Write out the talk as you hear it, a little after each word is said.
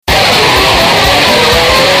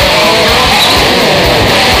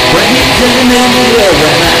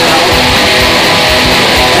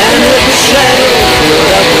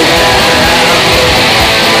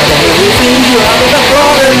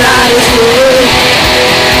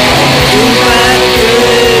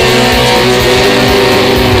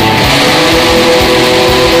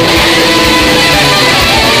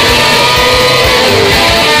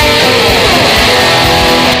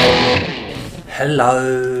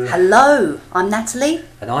Hello, I'm Natalie.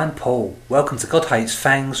 And I'm Paul. Welcome to God Hates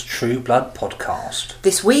Fangs True Blood podcast.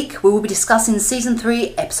 This week we will be discussing Season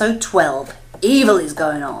 3, Episode 12. Evil is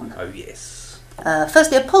going on. Oh yes.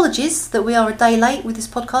 Firstly, apologies that we are a day late with this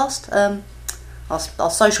podcast. Our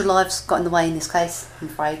social lives got in the way in this case, I'm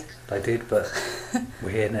afraid. They did, but we're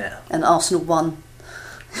here now. And Arsenal won.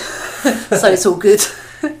 So it's all good.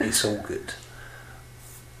 It's all good.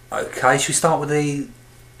 Okay, should we start with the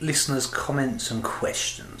listeners' comments and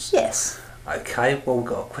questions? Yes. Okay, well, we've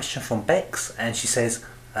got a question from Bex, and she says,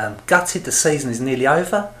 gutted the season is nearly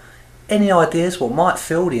over. Any ideas what might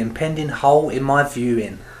fill the impending hole in my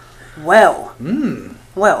viewing? Well,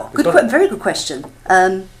 very good question.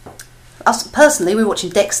 Us personally, we're watching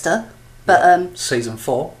Dexter, but Season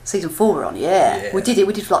 4. Season 4 we're on, yeah. We did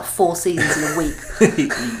like 4 seasons in a week.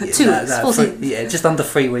 2 weeks, 4 seasons. Yeah, just under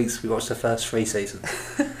 3 weeks we watched the first 3 seasons.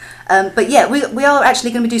 But yeah, we are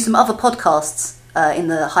actually going to be doing some other podcasts in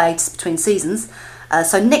the hiatus between seasons.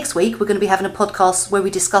 So next week we're going to be having a podcast where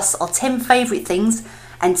we discuss our 10 favourite things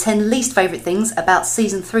and 10 least favourite things about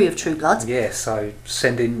Season 3 of True Blood. Yeah, so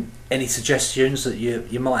send in any suggestions that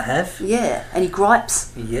you might have. Yeah, any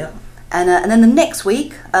gripes. Yeah. And then the next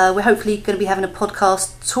week, we're hopefully going to be having a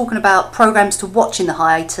podcast talking about programmes to watch in the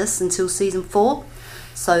hiatus until Season 4.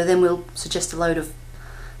 So then we'll suggest a load of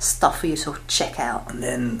stuff for you to check out. And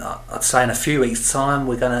then I'd say in a few weeks' time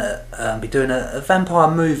we're going to be doing a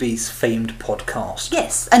vampire movies themed podcast.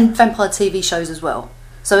 Yes, and vampire TV shows as well.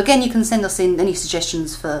 So again, you can send us in any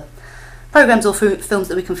suggestions for programmes or films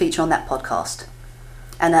that we can feature on that podcast.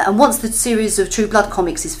 And once the series of True Blood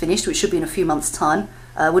comics is finished, which should be in a few months' time,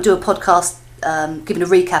 we'll do a podcast giving a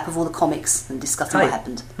recap of all the comics and discussing what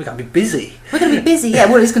happened. We're going to be busy. We're going to be busy, yeah.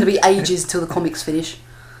 Well, it's going to be ages till the comics finish.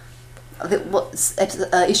 I think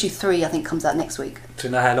issue 3, I think, comes out next week. Do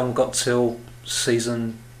you know how long we've got till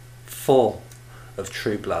Season 4 of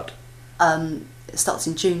True Blood? It starts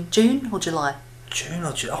in June or July? June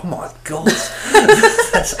or July? Oh my God,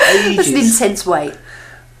 that's ages. That's an intense wait.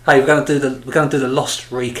 Hey, we're going to do the Lost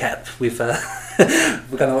recap with.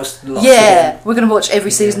 We're going to watch Lost. Yeah, again. we're going to watch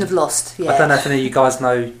every season of Lost. Yeah. I don't know if any of you guys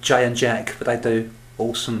know Jay and Jack, but they do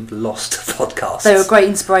awesome Lost podcasts. They're a great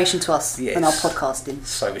inspiration to us Yes. in our podcasting.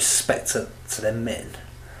 So respect to them men.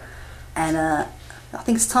 And I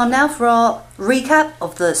think it's time now for our recap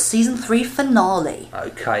of the Season 3 finale.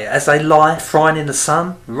 Okay, as they lie frying in the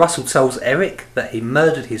sun, Russell tells Eric that he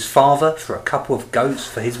murdered his father for a couple of goats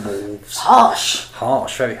for his wolves. Harsh,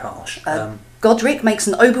 Very harsh. Godric makes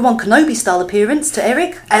an Obi-Wan Kenobi style appearance to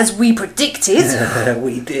Eric, as we predicted.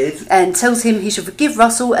 We did. And tells him he should forgive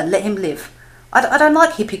Russell and let him live. I don't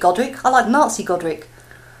like hippie Godric, I like Nazi Godric.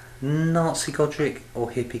 Nazi Godric or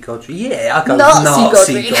hippie Godric? Yeah, I go Nazi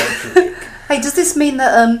Godric. Hey, does this mean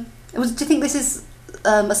that do you think this is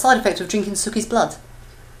a side effect of drinking Suki's blood?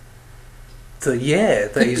 Yeah.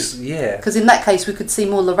 Because in that case we could see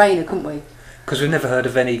more Lorena, couldn't we? Because we've never heard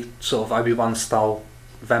of any sort of Obi-Wan style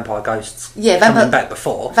vampire ghosts coming back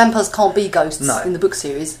before. Vampires can't be ghosts in the book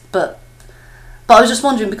series, but I was just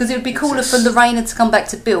wondering because it would be cooler for Lorena to come back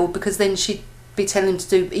to Bill, because then she'd be telling him to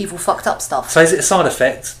do evil fucked up stuff. So is it a side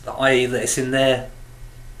effect, i.e. that it's in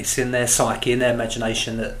their psyche, in their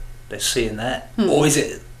imagination that they're seeing that, or is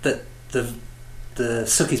it that the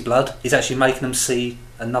Suki's blood is actually making them see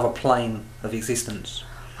another plane of existence?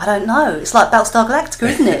 I don't know. It's like Battlestar Galactica,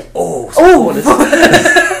 isn't it?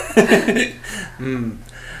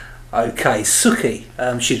 Okay,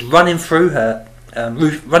 Suki. She's running through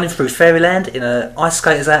Fairyland in an ice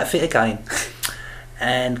skater's outfit again,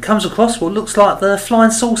 and comes across what looks like the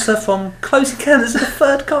flying saucer from Close Encounters of the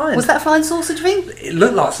Third Kind. Was that a flying saucer, do you think? It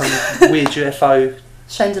looked like some weird UFO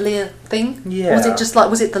chandelier thing. Yeah.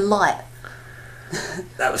 Was it the light?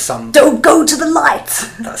 That was some. Don't go to the light.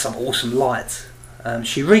 That's some awesome light.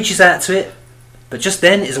 She reaches out to it, but just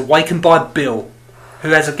then is awakened by Bill, who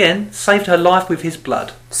has again saved her life with his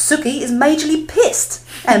blood. Suki is majorly pissed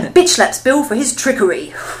and bitch slaps Bill for his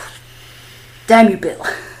trickery. Damn you, Bill.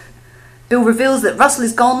 Bill reveals that Russell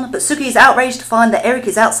is gone, but Suki is outraged to find that Eric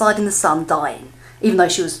is outside in the sun dying. Even though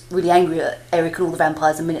she was really angry at Eric and all the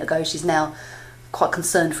vampires a minute ago, she's now quite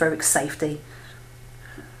concerned for Eric's safety.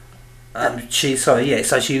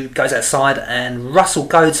 So she goes outside, and Russell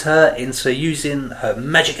goads her into using her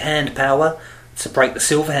magic hand power to break the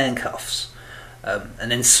silver handcuffs. And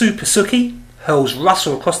then Super Suki hurls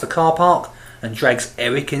Russell across the car park and drags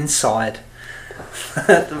Eric inside.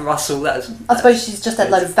 Russell, I suppose she's just had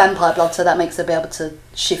a load of vampire blood, so that makes her be able to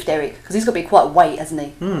shift Eric, because he's got to be quite a weight, hasn't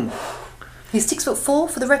he? He's 6'4"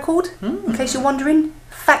 for the record, in case you're wondering.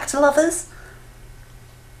 Fact lovers.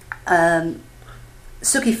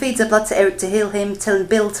 Suki feeds her blood to Eric to heal him, telling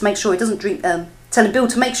Bill to make sure he doesn't drink telling Bill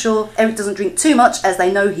to make sure Eric doesn't drink too much as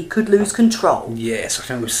they know he could lose control. Yes, I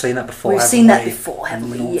think we've seen that before. We've seen that before,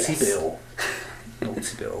 haven't we? Naughty Yes. Bill.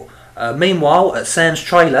 Naughty Bill. Meanwhile, at Sam's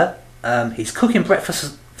trailer, he's cooking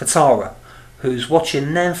breakfast for Tara, who's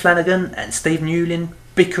watching Nan Flanagan and Steve Newlin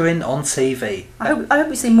bickering on TV. I hope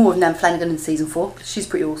we see more of Nan Flanagan in season 4. She's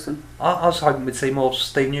pretty awesome. I was hoping we'd see more of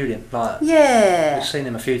Steve Newlin. Yeah. We've seen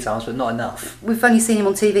him a few times, but not enough. We've only seen him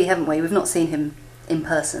on TV, haven't we? We've not seen him in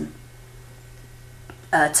person.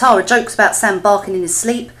 Tara jokes about Sam barking in his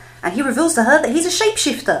sleep, and he reveals to her that he's a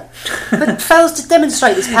shapeshifter, but fails to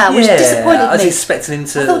demonstrate this power, which disappointed I was me. expecting him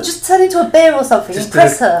to... I thought, just turn into a bear or something, just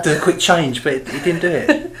impress her. do a quick change, but he didn't do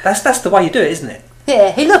it. That's the way you do it, isn't it?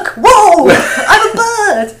 Yeah, hey look, whoa, I'm a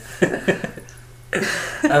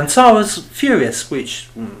bird! Tara's furious, which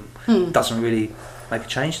doesn't really make a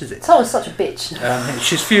change, does it? Tara's such a bitch.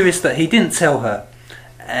 She's furious that he didn't tell her,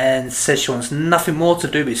 and says she wants nothing more to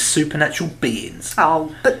do with supernatural beings.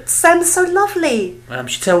 Oh, but Sam's so lovely.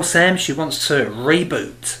 She tells Sam she wants to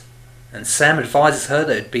reboot, and Sam advises her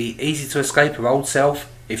that it'd be easy to escape her old self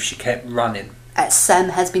if she kept running. As Sam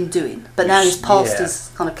has been doing, but now his past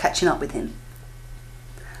is kind of catching up with him.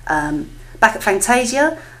 Back at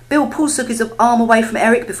Fantasia, Bill pulls Sookie's arm away from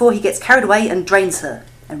Eric before he gets carried away and drains her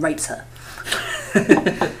and rapes her.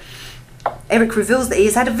 Eric reveals that he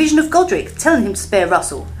has had a vision of Godric, telling him to spare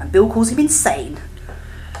Russell, and Bill calls him insane.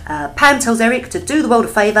 Pam tells Eric to do the world a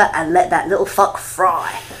favour and let that little fuck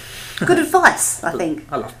fry. Good advice, I think.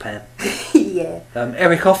 I love Pam. Yeah.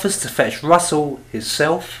 Eric offers to fetch Russell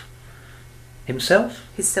himself. To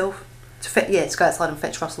go outside and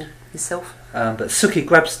fetch Russell himself. But Sookie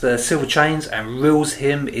grabs the silver chains and reels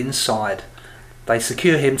him inside. They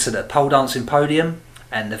secure him to the pole dancing podium,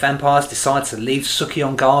 and the vampires decide to leave Sookie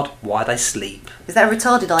on guard while they sleep. Is that a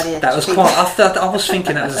retarded idea? That was quite... I was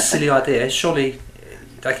thinking that was a silly idea. Surely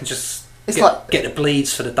they can just get the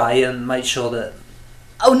bleeds for the day and make sure that...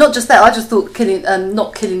 Oh, not just that. I just thought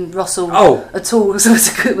not killing Russell at all was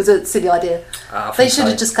a silly idea. They should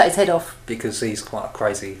have just cut his head off. Because he's quite a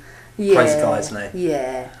crazy guy, isn't he?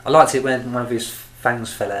 Yeah. I liked it when one of his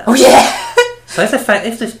fangs fell out. Oh, yeah! So if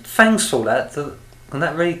the fangs fall out, can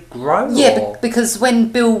that really grow? Yeah, because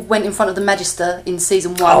when Bill went in front of the Magister in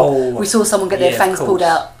season 1, we saw someone get their fangs pulled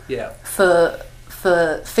out for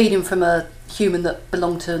feeding from a human that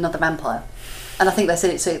belonged to another vampire. And I think they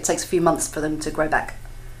said it takes a few months for them to grow back.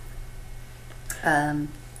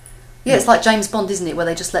 It's like James Bond, isn't it, where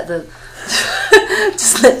they just let the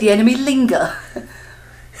enemy linger.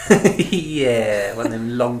 Yeah, one of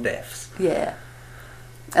them long deaths. Yeah.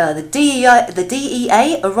 The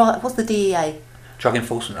DEA arrive. What's the DEA? Drug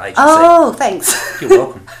Enforcement Agency. Oh, thanks. You're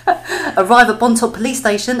welcome. Arrive at Bontemps Police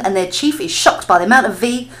Station, and their chief is shocked by the amount of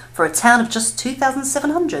V for a town of just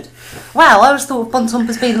 2,700. Wow, I always thought of Bontemps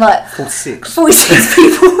as being like 46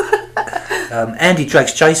 people. Andy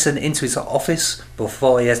drags Jason into his office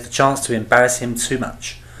before he has the chance to embarrass him too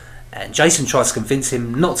much, and Jason tries to convince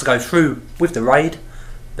him not to go through with the raid,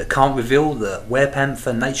 but can't reveal the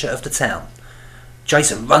werepanther nature of the town.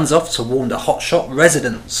 Jason runs off to warn the hotshot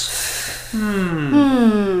residents.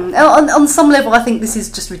 On some level, I think this is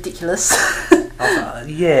just ridiculous.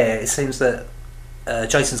 It seems that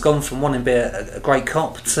Jason's gone from wanting to be a great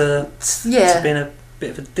cop to being a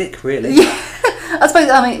bit of a dick, really. Yeah. I suppose,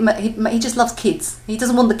 he just loves kids. He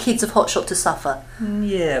doesn't want the kids of Hotshot to suffer.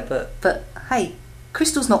 Yeah, but... But, hey,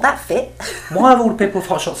 Crystal's not that fit. Why are all the people of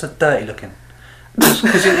Hotshot so dirty looking?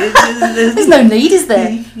 There's no need, is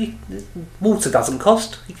there? Water doesn't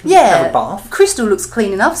cost. You can Yeah. have a bath. Crystal looks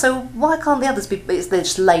clean enough, so why can't the others be... They're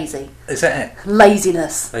just lazy. Is that it?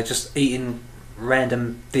 Laziness. They're just eating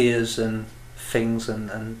random beers and things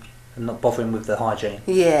and not bothering with the hygiene.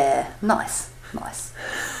 Yeah, nice.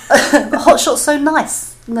 Hotshot's so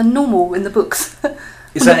nice and normal in the books.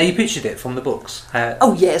 Is that how you pictured it from the books?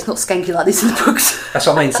 Oh yeah, it's not skanky like this in the books. That's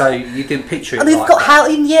what I mean. So you didn't picture it. They've like got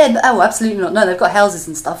that. Oh, absolutely not. No, they've got houses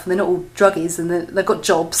and stuff, and they're not all druggies, and they've got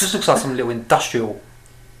jobs. It just looks like some little industrial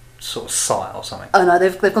sort of site or something. Oh no,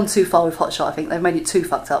 they've gone too far with Hotshot. I think they've made it too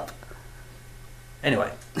fucked up.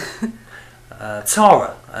 Anyway,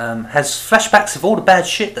 Tara has flashbacks of all the bad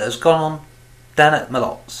shit that has gone on down at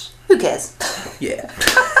Malot's. Who cares? Yeah.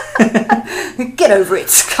 Get over it.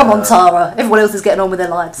 Come on, Tara. Everyone else is getting on with their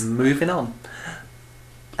lives. Moving on.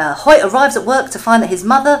 Hoyt arrives at work to find that his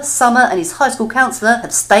mother, Summer, and his high school counsellor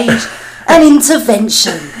have staged an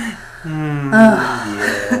intervention.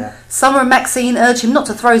 Yeah. Summer and Maxine urge him not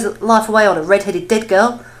to throw his life away on a red-headed dead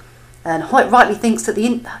girl, and Hoyt rightly thinks that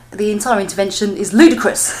the entire intervention is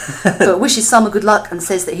ludicrous, but wishes Summer good luck and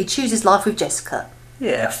says that he'd choose his life with Jessica.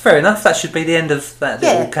 Yeah, fair enough. That should be the end of that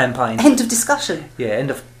little campaign. End of discussion. Yeah, end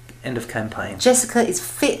of End of campaign. Jessica is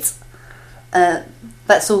fit.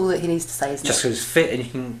 That's all that he needs to say, isn't Jessica it? is fit, and you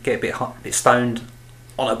can get a bit stoned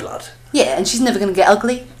on her blood. Yeah, and she's never going to get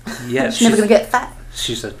ugly. Yeah, she's never going to get fat.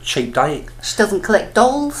 She's a cheap date. She doesn't collect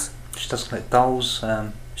dolls. She doesn't collect dolls.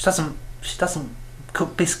 She doesn't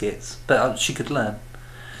cook biscuits, but she could learn.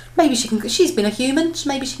 Maybe she can. She's been a human.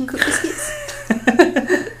 Maybe she can cook biscuits.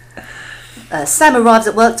 Sam arrives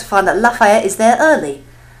at work to find that Lafayette is there early.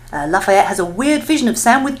 Lafayette has a weird vision of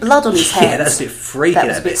Sam with blood on his hands. Yeah, that's a bit freaky. That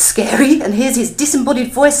was a bit scary. And here's his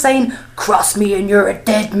disembodied voice saying, "Cross me and you're a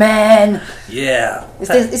dead man." Yeah. Is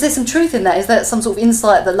there some truth in that? Is that some sort of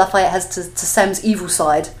insight that Lafayette has to Sam's evil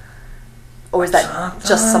side? Or is that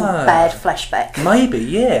just some bad flashback? Maybe,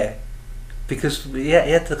 yeah. Because he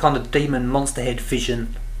had the kind of demon monster head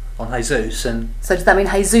vision on Jesus, and so does that mean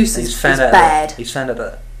Jesus is bad? He's found out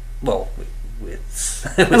that. Well, we'll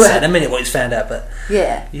say in a minute what he's found out, but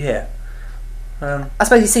yeah. I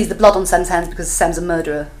suppose he sees the blood on Sam's hands because Sam's a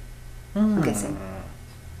murderer. I'm guessing.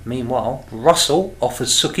 Meanwhile, Russell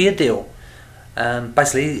offers Sookie a deal.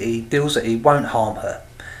 Basically, he deals that he won't harm her.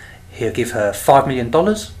 He'll give her $5 million.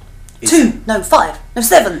 2, no 5, no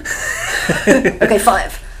 7. Okay,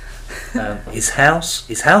 5. His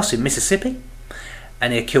house in Mississippi,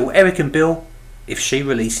 and he'll kill Eric and Bill if she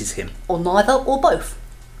releases him. Or neither, or both.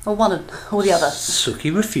 Or one or the other.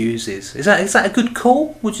 Sookie refuses. Is that a good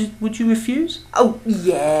call? Would you refuse? Oh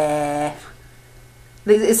yeah.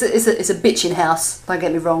 It's a bitching house. Don't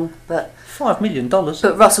get me wrong, but $5 million.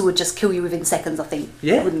 But Russell would just kill you within seconds, I think.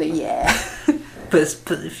 Yeah. Wouldn't he? Yeah. but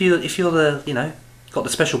if you're the got the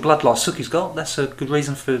special blood like Sookie's got, that's a good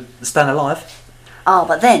reason for staying alive.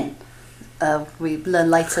 But then we learn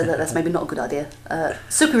later that that's maybe not a good idea.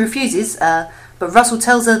 Sookie refuses. But Russell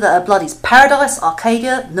tells her that her blood is paradise,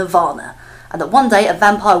 Arcadia, Nirvana, and that one day a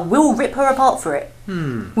vampire will rip her apart for it.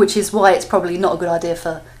 Which is why it's probably not a good idea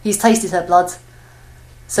for... He's tasted her blood,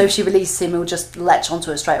 so if she releases him, he'll just latch onto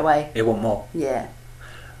her straight away. He'll want more. Yeah.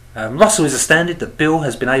 Russell is astounded that Bill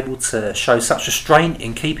has been able to show such restraint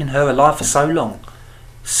in keeping her alive for so long.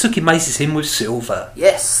 Sookie maces him with silver.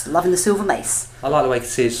 Yes, loving the silver mace. I like the way you can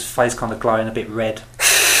see his face kind of glowing a bit red.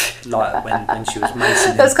 Like when she was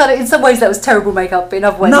macing him. That's kind of, in some ways that was terrible makeup, in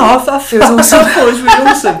other ways no, I it was awesome. I thought it was really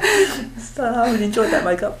awesome. I really enjoyed that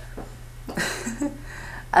makeup.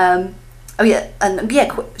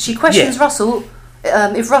 She questions Russell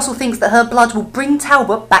if Russell thinks that her blood will bring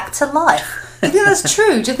Talbot back to life. Do you think that's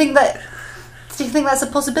true? Do you think that's a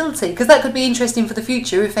possibility? Because that could be interesting for the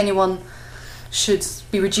future if anyone should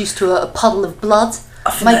be reduced to a puddle of blood.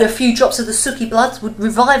 Maybe a few drops of the Sookie blood would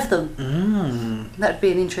revive them. That would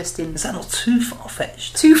be an interesting... Is that not too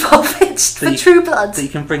far-fetched? Too far-fetched for true blood? That you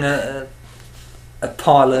can bring a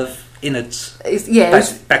pile of innards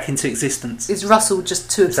back into existence. Is Russell just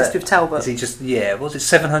too obsessed with Talbot? Is he just... Yeah, was it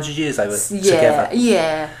 700 years they were together?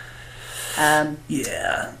 Yeah.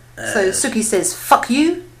 So Sookie says, "Fuck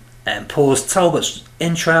you," and pours Talbot's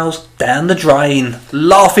entrails down the drain,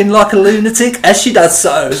 laughing like a lunatic as she does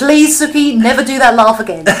so. Please, Sookie, never do that laugh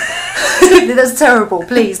again. That's terrible.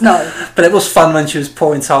 Please, no. But it was fun when she was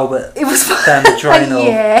pouring Talbot down the drain.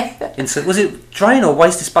 Was it drain or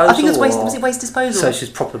waste disposal? I think it was waste. Was it waste disposal? So she's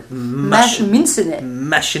proper mincing it,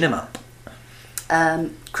 mashing him up.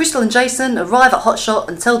 Crystal and Jason arrive at Hotshot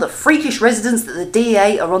and tell the freakish residents that the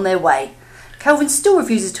DEA are on their way. Calvin still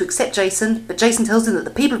refuses to accept Jason, but Jason tells him that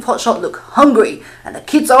the people of Hotshot look hungry and the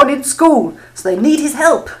kids aren't in school, so they need his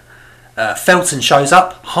help. Felton shows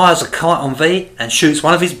up, hires a kite on V, and shoots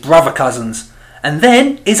one of his brother cousins. And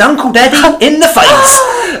then his Uncle Daddy in the face!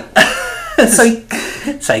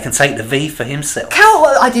 So he can take the V for himself.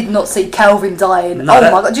 I did not see Calvin dying. No,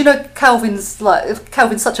 my god! Do you know Calvin's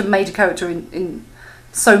such a major character in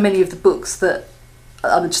so many of the books that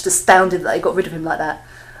I'm just astounded that they got rid of him like that.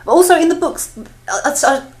 But also in the books,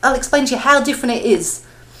 I'll explain to you how different it is,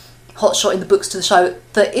 Hotshot in the books to the show,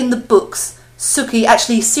 that in the books, Sookie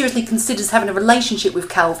actually seriously considers having a relationship with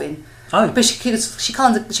Calvin. Oh. But she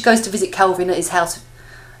goes to visit Calvin at his house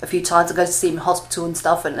a few times and goes to see him in hospital and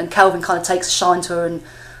stuff, and Calvin kind of takes a shine to her and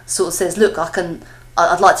sort of says, "Look,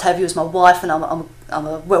 I'd like to have you as my wife, and I'm a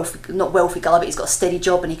not wealthy guy, but he's got a steady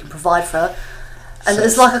job and he can provide for her." And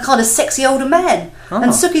it's like a kind of sexy older man. Oh.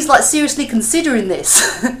 And Sookie's like seriously considering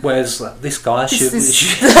this. Whereas this guy should...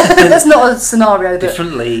 That's not a scenario that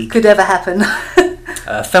could ever happen.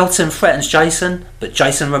 Felton threatens Jason, but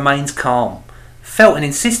Jason remains calm. Felton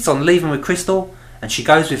insists on leaving with Crystal, and she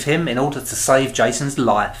goes with him in order to save Jason's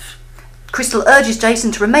life. Crystal urges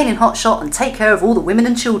Jason to remain in Hotshot and take care of all the women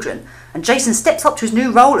and children, and Jason steps up to his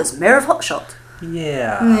new role as Mayor of Hotshot.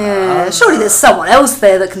 Yeah. Surely there's someone else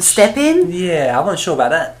there that can step in. Yeah, I wasn't sure about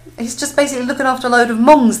that. He's just basically looking after a load of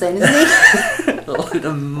mongs then, isn't he? A load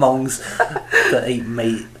of mongs that eat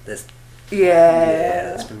meat.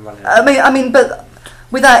 Yeah. That's been running. I mean, but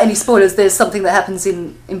without any spoilers, there's something that happens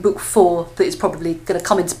in book 4 that is probably going to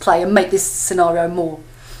come into play and make this scenario more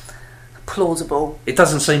plausible. It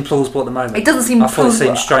doesn't seem plausible at the moment. It doesn't seem plausible. I thought it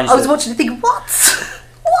seemed strange. I was watching and thinking, what?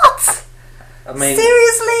 What? I mean,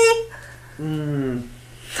 seriously?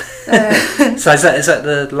 So is that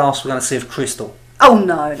the last we're going to see of Crystal? Oh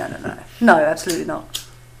no, absolutely not.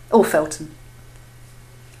 Or Felton.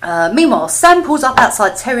 Meanwhile, Sam pulls up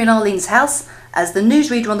outside Terry and Arlene's house as the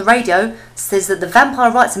newsreader on the radio says that the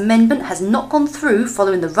Vampire Rights Amendment has not gone through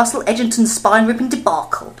following the Russell Edgerton spine-ripping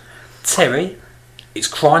debacle. Terry is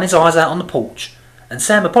crying his eyes out on the porch, and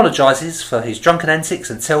Sam apologises for his drunken antics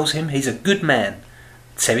and tells him he's a good man.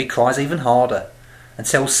 Terry cries even harder and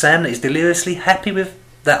tells Sam that he's deliriously happy with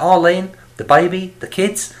that Arlene, the baby, the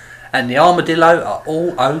kids, and the armadillo are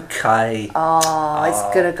all okay. It's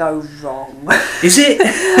gonna go wrong. Is it?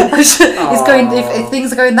 It's going. If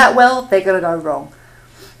things are going that well, they're gonna go wrong.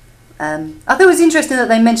 I thought it was interesting that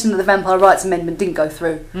they mentioned that the Vampire Rights Amendment didn't go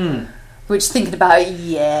through. Which, thinking about it,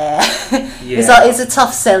 it's a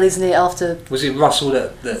tough sell, isn't it? After was it Russell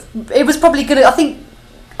that it was probably gonna.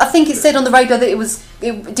 I think it said on the radio that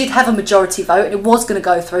it did have a majority vote and it was going to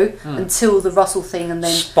go through until the Russell thing, and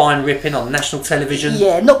then spine ripping on national television.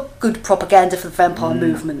 Yeah, not good propaganda for the vampire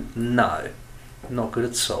movement. No, not good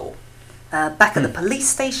at all. Back at the police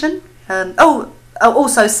station.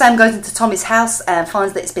 Also, Sam goes into Tommy's house and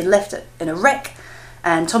finds that it's been left in a wreck,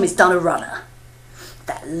 and Tommy's done a runner.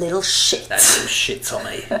 That little shit. That little shit,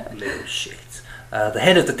 Tommy. Little shit. The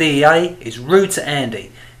head of the DEA is rude to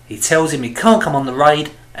Andy. He tells him he can't come on the raid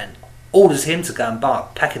and orders him to go and buy a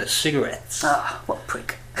packet of cigarettes. What a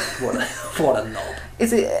prick. What a knob.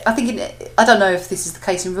 Is it? I don't know if this is the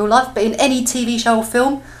case in real life, but in any TV show or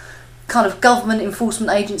film, kind of government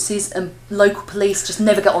enforcement agencies and local police just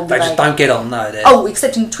never get on the raid. They just don't get on, no.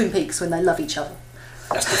 Except in Twin Peaks when they love each other.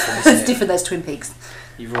 That's different, isn't it? It's different, there's Twin Peaks.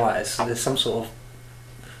 You're right, there's some sort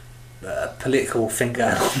of political thing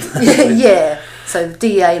going on. Yeah, so the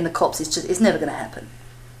DEA and the cops, it's never going to happen.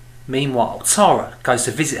 Meanwhile, Tara goes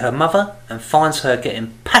to visit her mother and finds her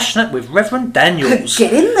getting passionate with Reverend Daniels.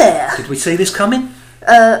 Get in there! Did we see this coming?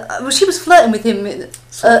 Well, she was flirting with him in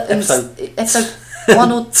episode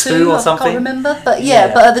 1 or 2 or I something. Can't remember. But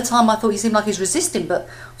but at the time I thought he seemed like he's resisting, but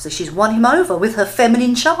obviously she's won him over with her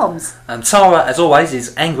feminine charms. Tara, as always,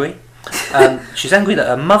 is angry. She's angry that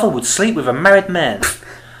her mother would sleep with a married man.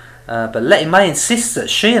 But Letty May insists that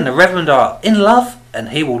she and the Reverend are in love and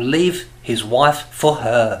he will leave his wife for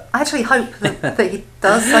her. I actually hope that he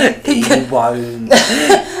does. I think He won't.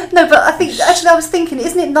 No, but I think actually I was thinking,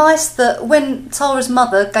 isn't it nice that when Tara's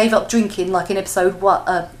mother gave up drinking, like in episode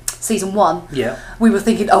 1, season 1, we were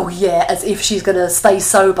thinking, as if she's going to stay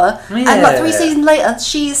sober, and like 3 seasons later,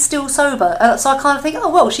 she is still sober. So I kind of think,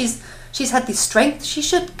 she's had this strength. She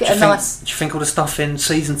should get nice. Do you think all the stuff in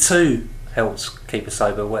season 2 helps keep her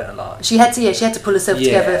sober, wet and light? She had to pull herself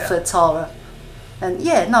together for Tara.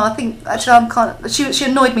 And I think actually I'm kind of she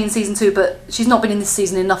annoyed me in season 2, but she's not been in this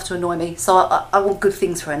season enough to annoy me. So I want good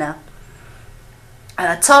things for her now.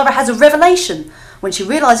 Tara has a revelation when she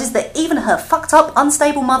realises that even her fucked up,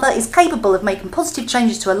 unstable mother is capable of making positive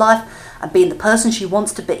changes to her life and being the person she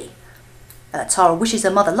wants to be. Tara wishes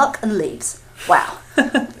her mother luck and leaves. Wow,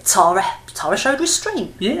 Tara showed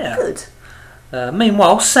restraint. Yeah. Good.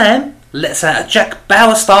 Meanwhile, Sam lets out a Jack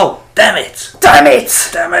Bauer style. Damn it! Damn it!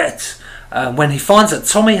 Damn it! When he finds that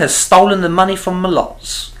Tommy has stolen the money from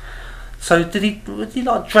Malot's. So did he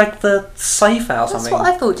like drag the safe out or something? That's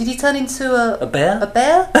what I thought. Did he turn into a bear? A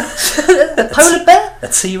bear? A polar bear? A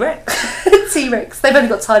T-Rex? T-Rex. They've only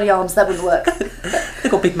got tiny arms. That wouldn't work. They've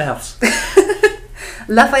got big mouths.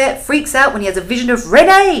 Lafayette freaks out when he has a vision of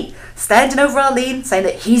Renee standing over Arlene, saying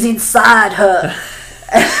that he's inside her.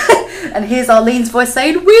 And here's Arlene's voice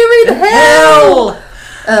saying, "We're in hell!"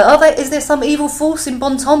 Is there some evil force in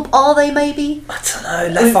Bontemps? Are they maybe? I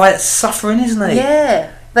don't know. Lafayette's suffering, isn't he?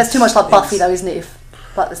 Yeah. That's too much like Buffy though, isn't it?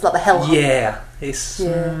 It's like the hell hunt. Yeah. It's...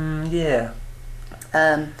 Yeah.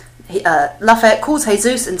 Lafayette calls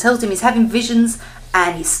Jesus and tells him he's having visions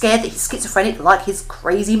and he's scared that he's schizophrenic like his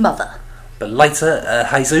crazy mother. But later,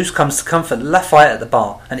 Jesus comes to comfort Lafayette at the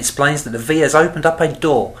bar and explains that the V has opened up a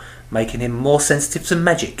door, making him more sensitive to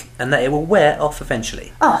magic, and that it will wear off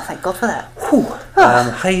eventually. Oh, thank God for that.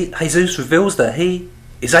 Jesus reveals that he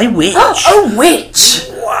is a witch. A witch!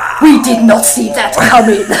 Wow. We did not see that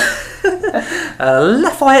coming.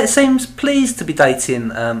 Lafayette seems pleased to be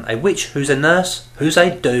dating a witch who's a nurse, who's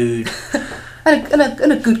a dude.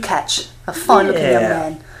 and a good catch. A fine-looking young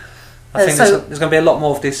man. I think there's going to be a lot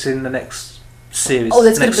more of this in the next series,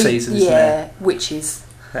 there's next going to be, season, isn't there? witches.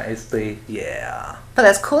 That is But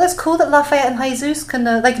that's cool. That's cool that Lafayette and Jesus can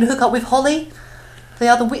they can hook up with Holly, the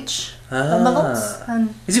other witch, and Malotte.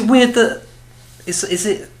 And is it weird that is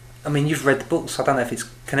it? I mean, you've read the books. I don't know if it's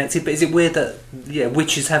connected, but is it weird that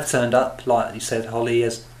witches have turned up? Like you said, Holly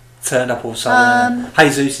has turned up all of a sudden.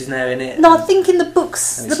 Jesus is now in it. No, I think in the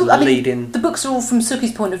books, the books are all from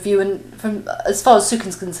Suki's point of view, and from as far as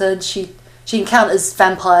Sukin's concerned, she encounters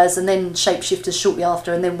vampires and then shapeshifters shortly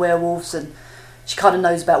after, and then werewolves, and she kind of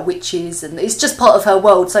knows about witches, and it's just part of her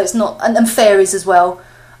world. So it's not, and fairies as well.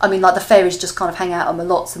 I mean, like the fairies just kind of hang out on the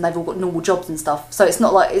lots, and they've all got normal jobs and stuff. So it's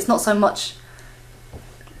not so much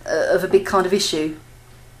of a big kind of issue.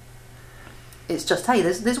 It's just, hey,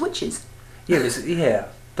 there's witches.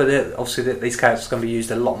 But obviously these characters are going to be used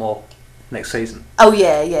a lot more next season. Oh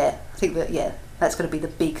yeah. I think that's going to be the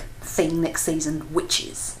big thing next season,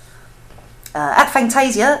 witches. At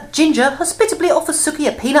Fantasia, Ginger hospitably offers Suki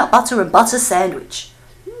a peanut butter and butter sandwich.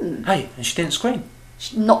 Hey, and she didn't scream.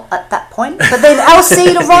 Not at that point, but then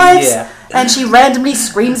Alcide arrives and she randomly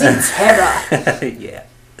screams in terror.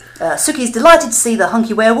 Suki is delighted to see the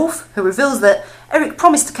hunky werewolf, who reveals that Eric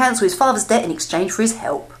promised to cancel his father's debt in exchange for his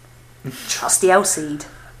help. Trusty Alcide.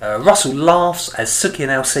 Russell laughs as Suki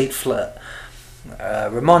and Alcide flirt,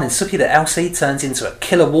 reminding Suki that Alcide turns into a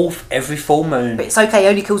killer wolf every full moon. But it's okay, he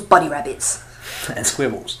only kills bunny rabbits. And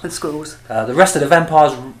squirrels. The rest of the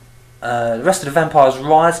vampires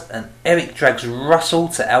rise, and Eric drags Russell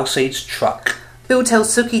to Alcide's truck. Bill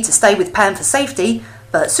tells Suki to stay with Pam for safety,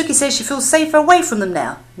 but Suki says she feels safer away from them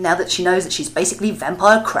now that she knows that she's basically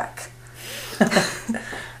vampire crack.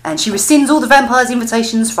 And she rescinds all the vampires'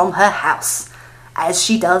 invitations from her house, as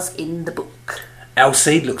she does in the book.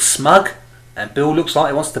 Alcide looks smug, and Bill looks like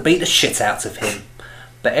he wants to beat the shit out of him.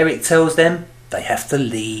 But Eric tells them they have to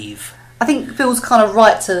leave. I think Bill's kind of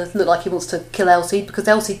right to look like he wants to kill Alcide, because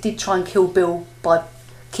Alcide did try and kill Bill by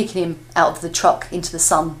kicking him out of the truck into the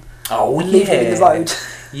sun. And leaving him in the road.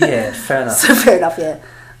 Yeah, fair enough. So fair enough, yeah.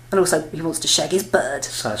 And also he wants to shag his bird.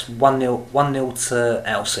 So it's 1-0 to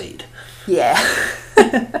Alcide. Yeah.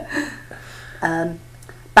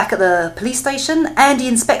 Back at the police station, Andy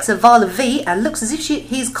inspects a vial of V and looks as if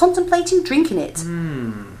he's contemplating drinking it.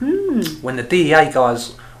 When the DEA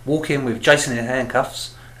guys walk in with Jason in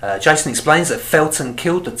handcuffs, Jason explains that Felton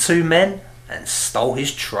killed the two men and stole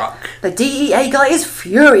his truck. The DEA guy is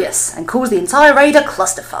furious and calls the entire raid a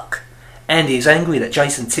clusterfuck. Andy is angry that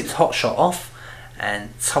Jason tipped Hotshot off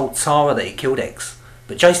and told Tara that he killed X.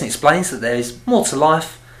 But Jason explains that there is more to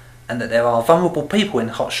life and that there are vulnerable people in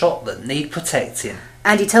Hotshot that need protecting.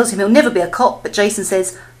 Andy tells him he'll never be a cop, but Jason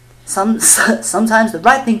says, sometimes the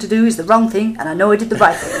right thing to do is the wrong thing, and I know I did the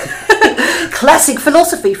right thing. Classic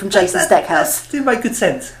philosophy from Jason Stackhouse. It makes good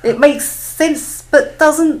sense. It makes sense, but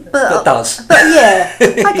doesn't. But does. But yeah,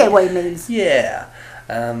 I get what he means. Yeah.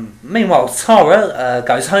 Meanwhile, Tara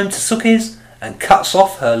goes home to Suki's and cuts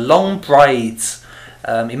off her long braids,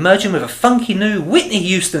 emerging with a funky new Whitney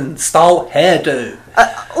Houston-style hairdo.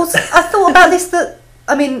 Also, I thought about this,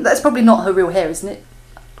 that's probably not her real hair, isn't it?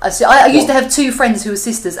 I used to have two friends who were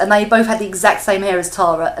sisters, and they both had the exact same hair as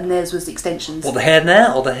Tara, and theirs was extensions. What, the hair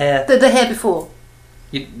now, or the hair? The hair before.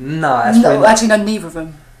 Actually, no, neither of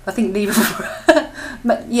them. I think neither of them.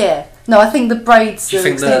 Yeah. No, I think the braids are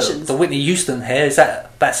extensions. The Whitney Houston hair,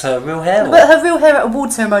 that's her real hair? But her real hair at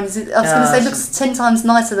award ceremonies, I was going to say, looks 10 times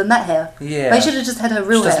nicer than that hair. Yeah. They should have just had her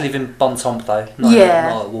real hair. She does live in Bon Temps, though. Not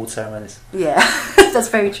at award ceremonies. Yeah. That's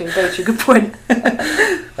very true, good point.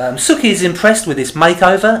 Suki is impressed with this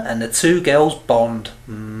makeover, and the two girls bond.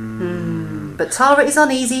 But Tara is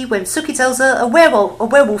uneasy when Suki tells her a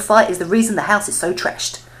werewolf fight is the reason the house is so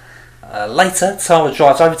trashed. Later, Tara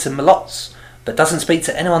drives over to Malotte's, but doesn't speak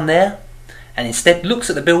to anyone there, and instead looks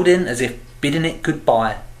at the building as if bidding it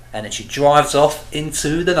goodbye, and then she drives off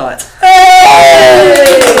into the night. Hey!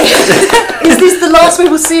 Is this the last we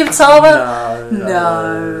will see of Tara?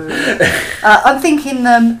 No. I'm thinking,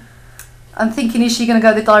 is she going to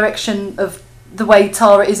go the direction of the way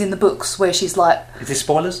Tara is in the books, where she's like... Is this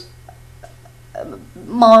spoilers?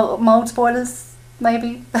 Mild spoilers.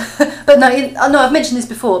 Maybe. But no, I know I've mentioned this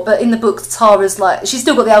before, but in the book Tara's like, she's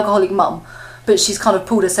still got the alcoholic mum, but she's kind of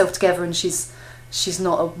pulled herself together, and she's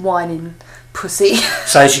not a whining pussy.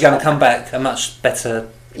 So is she going to come back a much better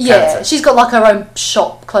character? Yeah, she's got like her own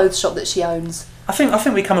clothes shop that she owns. I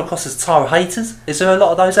think we come across as Tara haters. Is there a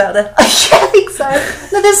lot of those out there? Yeah, I think so.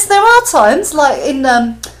 No, there are times, like in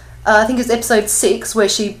I think it's episode 6, where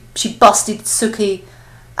she busted Suki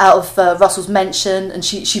out of Russell's mansion, and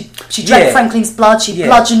she drank Franklin's blood. She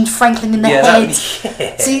bludgeoned Franklin in the head.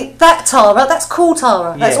 See, that Tara, that's cool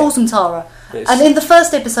Tara. That's awesome Tara. And in the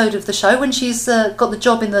first episode of the show, when she's got the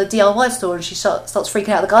job in the DIY store and she starts freaking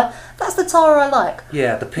out at the guy, that's the Tara I like.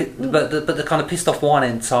 Yeah, but the kind of pissed off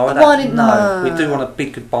whining Tara. No, we do want a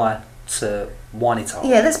big goodbye to whiny Tara.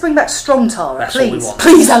 Yeah, let's bring back strong Tara, that's please. What we want.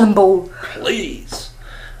 Please, Alan Ball. Please.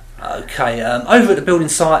 Okay, over at the building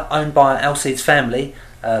site owned by Alcide's family,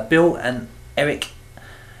 Bill and Eric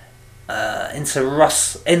enter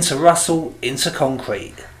Russell into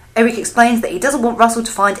concrete. Eric explains that he doesn't want Russell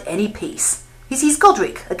to find any peace. He sees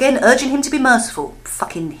Godric, again urging him to be merciful.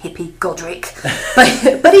 Fucking hippie Godric.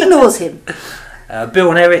 but ignores him. Bill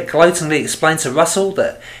and Eric gloatingly explain to Russell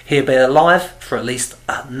that he'll be alive for at least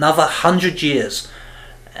another 100 years.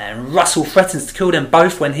 And Russell threatens to kill them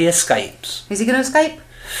both when he escapes. Is he going to escape?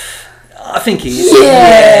 I think he is.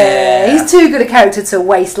 Yeah, he's too good a character to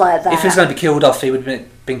waste like that. If he's going to be killed off, he would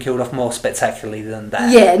have been killed off more spectacularly than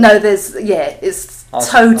that. Yeah, no, it's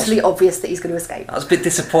totally obvious that he's going to escape. I was a bit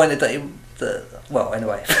disappointed that well,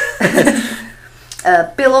 anyway.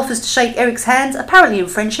 Bill offers to shake Eric's hand, apparently in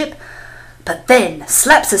friendship, but then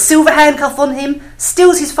slaps a silver handcuff on him,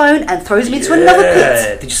 steals his phone, and throws him into another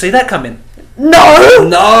pit. Did you see that coming? No,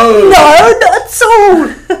 not at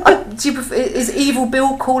all. Do you prefer, is evil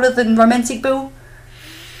Bill cooler than romantic Bill?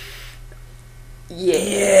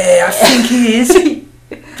 Yeah, I think he is.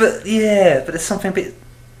 but there's something that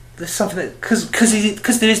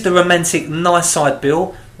because there is the romantic nice side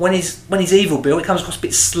Bill. When he's evil Bill, it comes across a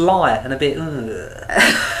bit sly and a bit.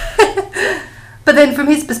 But then, from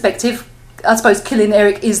his perspective, I suppose killing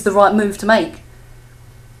Eric is the right move to make,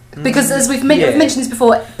 because as we've mentioned this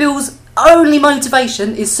before, Bill's only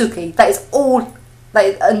motivation is Sookie. That is all.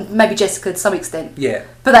 And maybe Jessica to some extent. Yeah.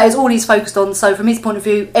 But that is all he's focused on. So from his point of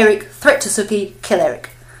view, Eric, threat to Sookie, kill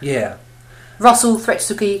Eric. Yeah. Russell, threat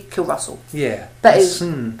to Sookie, kill Russell. Yeah. That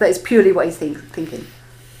is purely what he's thinking.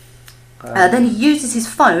 Then he uses his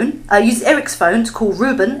phone, uses Eric's phone to call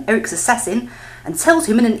Ruben, Eric's assassin, and tells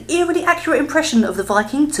him in an eerily accurate impression of the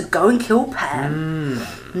Viking to go and kill Pam.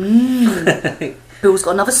 Bill's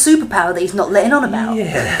got another superpower that he's not letting on about.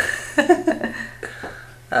 Yeah.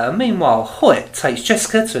 Meanwhile, Hoyt takes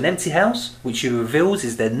Jessica to an empty house, which he reveals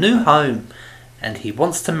is their new home, and he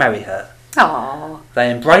wants to marry her. Aww. They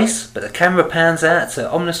embrace, but the camera pans out to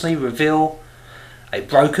ominously reveal a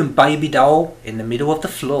broken baby doll in the middle of the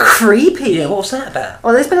floor. Creepy. Yeah, what was that about?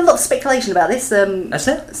 Well, there's been a lot of speculation about this. Has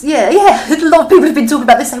there? Yeah. A lot of people have been talking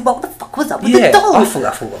about this, saying, what the fuck was up with the doll? I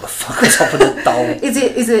thought, what the fuck was up with the doll? Is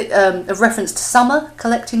it a reference to Summer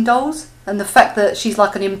collecting dolls? And the fact that she's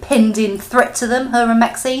like an impending threat to them, her and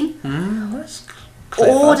Maxine? That's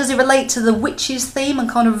clever. Or does it relate to the witches theme and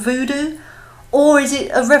kind of voodoo? Or is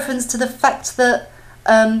it a reference to the fact that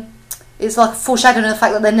it's like a foreshadowing of the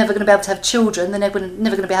fact that they're never going to be able to have children, they're never going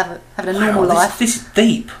to be having a normal life? This is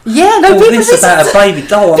deep. Yeah, no, all this about a baby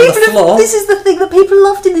doll on the floor. This is the thing that people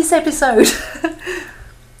loved in this episode.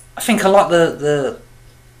 I think I like the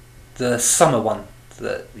Summer one,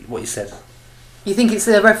 what you said. You think it's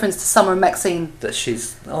a reference to Summer and Maxine? That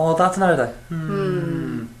she's... Oh, I don't know though.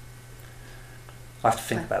 I have to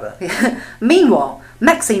think about that. Meanwhile,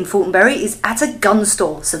 Maxine Fortenberry is at a gun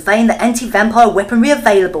store, surveying the anti-vampire weaponry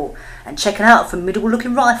available and checking out a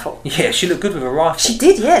formidable-looking rifle. Yeah, she looked good with a rifle. She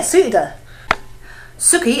did, yeah, suited her.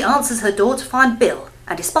 Sookie answers her door to find Bill,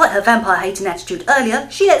 and despite her vampire-hating attitude earlier,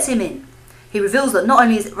 she lets him in. He reveals that not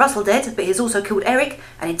only is Russell dead, but he has also killed Eric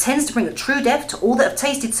and intends to bring a true death to all that have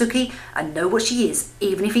tasted Sookie and know what she is,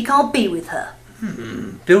 even if he can't be with her.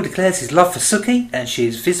 Bill declares his love for Sookie, and she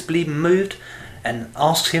is visibly moved and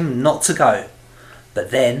asks him not to go.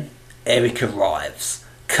 But then Eric arrives,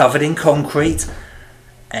 covered in concrete,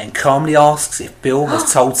 and calmly asks if Bill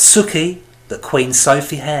has told Sookie that Queen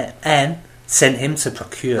Sophie Anne sent him to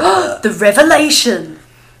procure her. The revelation!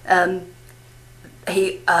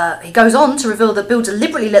 He goes on to reveal that Bill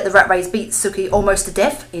deliberately let the rat race beat Sookie almost to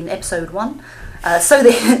death in episode 1, so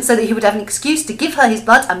that he would have an excuse to give her his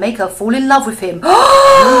blood and make her fall in love with him. The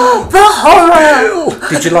horror!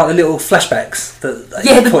 Did you like the little flashbacks that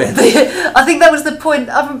I think that was the point.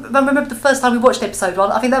 I remember the first time we watched episode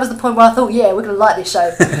 1. I think that was the point where I thought, yeah, we're going to like this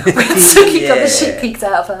show. When Sookie got the shit kicked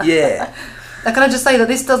out of her. Yeah. Now, can I just say that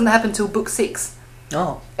this doesn't happen till book 6?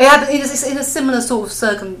 Oh. It happened in a similar sort of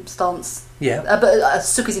circumstance. Yeah. But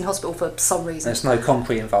Sookie's in hospital for some reason. There's no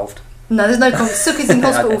concrete involved. No, there's no concrete. Sookie's in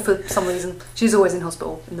hospital for some reason. She's always in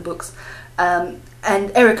hospital in the books. And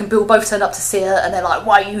Eric and Bill both turn up to see her, and they're like,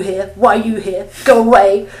 "Why are you here? Why are you here? Go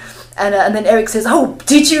away!" And then Eric says, "Oh,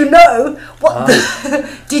 did you know?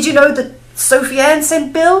 Did you know that Sophie Anne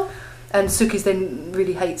sent Bill?" And Suki's then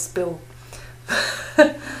really hates Bill.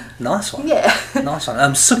 Nice one. Yeah. Nice one.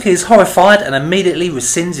 Suki is horrified and immediately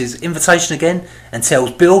rescinds his invitation again and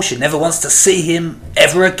tells Bill she never wants to see him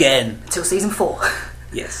ever again. Until season 4.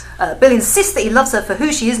 Yes. Bill insists that he loves her for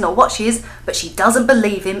who she is, not what she is, but she doesn't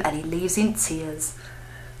believe him and he leaves in tears.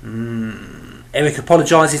 Eric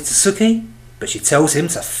apologises to Suki, but she tells him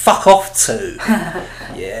to fuck off too.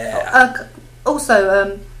 Yeah.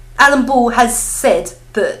 Also, Alan Ball has said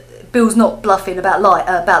that Bill's not bluffing about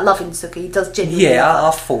loving Suki. He does genuinely.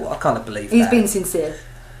 Yeah, I kind of believe he's that. been sincere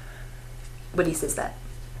when he says that.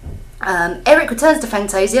 Eric returns to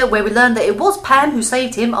Fantasia, where we learn that it was Pam who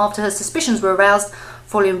saved him after her suspicions were aroused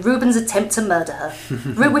following Ruben's attempt to murder her.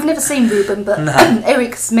 We've never seen Ruben, but No.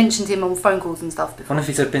 Eric's mentioned him on phone calls and stuff I before. wonder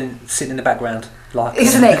if he's been sitting in the background. Like,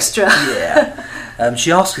 He's an extra. Yeah.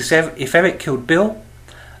 She asks if Eric killed Bill,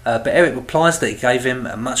 but Eric replies that he gave him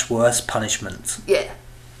a much worse punishment. Yeah.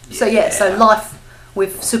 So life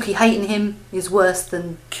with Suki hating him is worse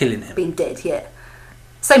than Killing him. being dead, yeah.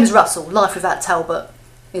 Same as Russell, life without Talbot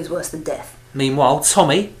is worse than death. Meanwhile,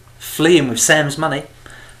 Tommy, fleeing with Sam's money,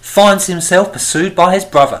 finds himself pursued by his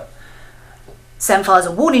brother. Sam fires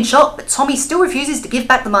a warning shot, but Tommy still refuses to give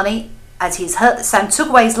back the money as he is hurt that Sam took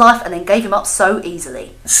away his life and then gave him up so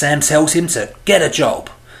easily. Sam tells him to get a job,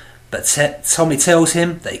 but Tommy tells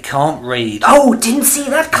him that he can't read. Oh, didn't see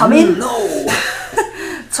that coming! No!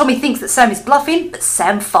 Tommy thinks that Sam is bluffing, but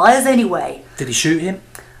Sam fires anyway. Did he shoot him?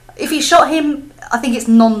 If he shot him, I think it's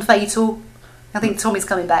non-fatal. I think Tommy's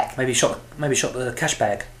coming back. Maybe shot the cash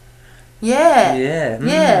bag. Yeah. Yeah.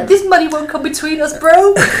 Yeah. This money won't come between us,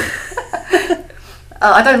 bro.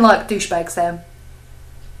 I don't like douchebag Sam.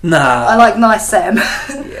 Nah. I like nice Sam.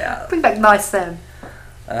 Yeah. Bring back nice Sam.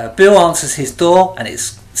 Bill answers his door and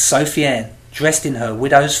it's Sophie Ann, dressed in her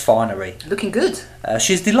widow's finery. Looking good.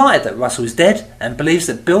 She's delighted that Russell is dead and believes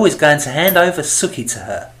that Bill is going to hand over Suki to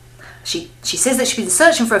her. She says that she's been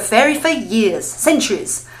searching for a fairy for years,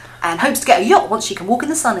 centuries, and hopes to get a yacht once she can walk in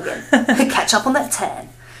the sun again. Catch up on that tan.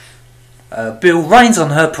 Bill rains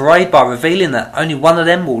on her parade by revealing that only one of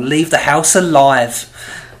them will leave the house alive.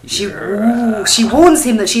 She warns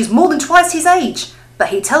him that she's more than twice his age, but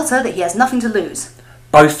he tells her that he has nothing to lose.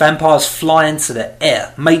 Both vampires fly into the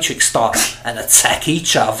air, Matrix style, and attack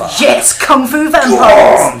each other. Yes, Kung Fu Go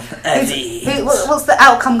vampires! on, Eddie. What's the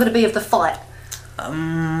outcome going to be of the fight?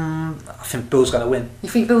 I think Bill's going to win. You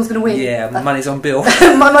think Bill's going to win? Yeah, my money's on Bill.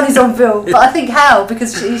 My money's on Bill. But I think how?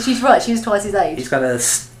 Because she's right, she's twice his age. He's going to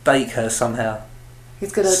stake her somehow.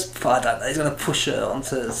 He's going to... I don't know, he's going to push her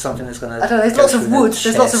onto something that's going to... I don't know, there's lots of wood.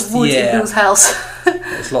 There's lots of wood in Bill's house.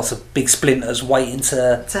 There's lots of big splinters waiting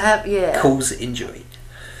to have, yeah. cause injury.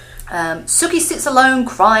 Suki sits alone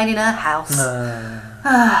crying in her house.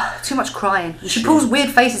 Too much crying. She pulls weird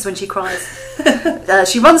faces when she cries.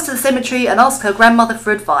 She runs to the cemetery and asks her grandmother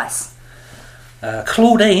for advice.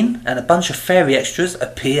 Claudine and a bunch of fairy extras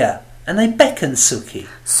appear and they beckon Suki.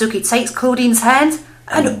 Suki takes Claudine's hand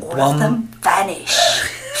and all of them vanish.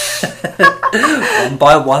 One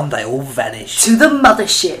by one they all vanish. To the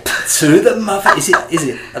mothership. To the mother... Is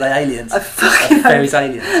it? Are they aliens? I fucking Are fairies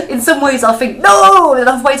aliens? In some ways I think, no! In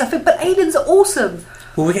other ways I think, but aliens are awesome.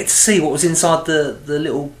 Well, we get to see what was inside the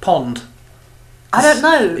little pond. I don't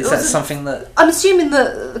know. Is that something that... I'm assuming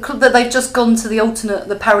that they've just gone to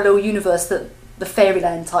the parallel universe, that the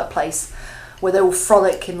fairyland type place, where they all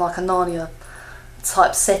frolic in like a Narnia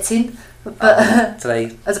type setting. But do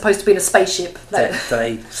they, as opposed to being a spaceship. Do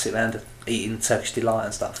they sit around eating Turkish delight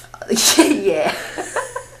and stuff? Yeah.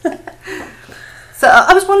 So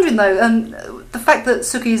I was wondering though, the fact that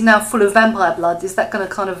Suki is now full of vampire blood, is that going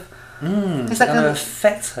to kind of... is that going to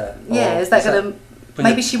affect her? Yeah, is that going to...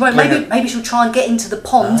 Maybe she won't. Maybe she'll try and get into the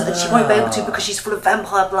pond, and she won't be able to because she's full of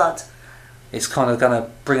vampire blood. It's kind of going to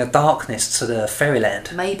bring a darkness to the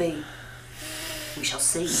fairyland. Maybe. We shall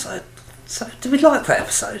see. So did we like that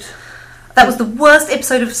episode? That was the worst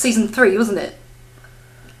episode of season 3, wasn't it?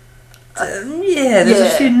 Yeah,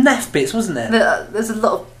 there's a few naff bits, wasn't there? There's a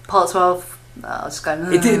lot of parts where I was just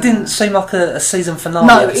going... It didn't seem like a season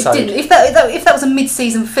finale episode. No, it didn't. If that was a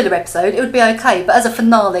mid-season filler episode, it would be okay. But as a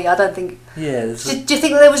finale, I don't think... Yeah. Do you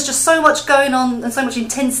think that there was just so much going on and so much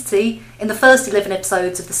intensity in the first 11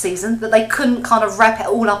 episodes of the season that they couldn't kind of wrap it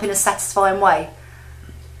all up in a satisfying way?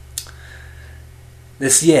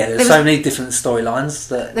 There's so many different storylines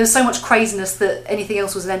that... There was so much craziness that anything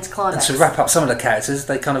else was an anticlimax. And to wrap up some of the characters,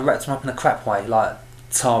 they kind of wrapped them up in a crap way, like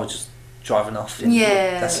Tara just driving off.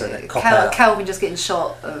 That's a cop out. Calvin just getting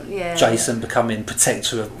shot. Jason becoming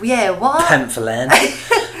protector of what? Pantherland.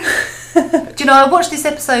 Do you know, I watched this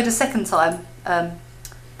episode a second time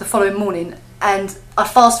the following morning, and I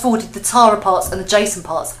fast forwarded the Tara parts and the Jason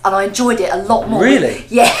parts, and I enjoyed it a lot more. Really?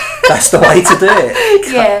 Yeah. That's the way to do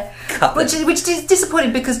it. Yeah. Which is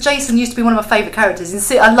disappointing because Jason used to be one of my favourite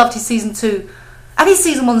characters. I loved his season 2. And his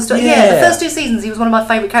season 1 story. Yeah, the first 2 seasons he was one of my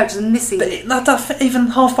favourite characters, and this season. But even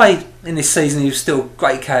halfway in this season, he was still a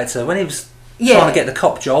great character. When he was trying to get the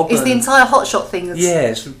cop job. It's the entire Hotshot thing.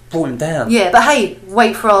 It's brought him down. Yeah, but hey,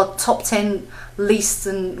 wait for our top 10 least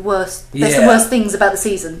and worst, best and worst things about the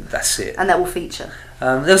season. That's it. And that will feature.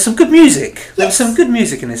 There was some good music. Yes. There was some good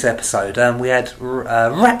music in this episode. We had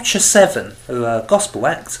Rapture 7, who are a gospel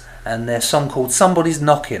act, and their song called Somebody's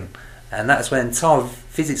Knocking. And that's when Tara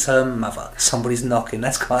visits her mother. Somebody's knocking.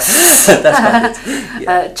 That's quite good.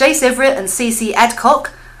 Yeah. Jace Everett and CeCe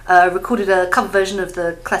Adcock recorded a cover version of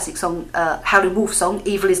the classic song, Howlin' Wolf song,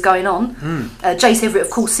 Evil Is Going On. Jace Everett,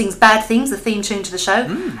 of course, sings Bad Things, the theme tune to the show.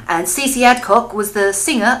 And CeCe Adcock was the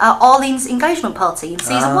singer at Arlene's engagement party in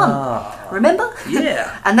season 1. Remember?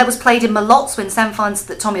 Yeah. And that was played in Malots when Sam finds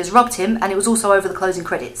that Tommy has robbed him, and it was also over the closing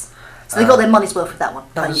credits. So they got their money's worth with that one.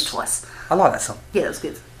 Playing it twice. I like that song. Yeah, that was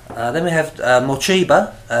good. Then we have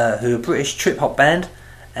Mochiba, who are a British trip-hop band,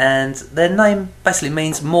 and their name basically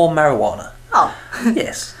means more marijuana. Oh.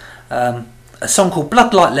 Yes. A song called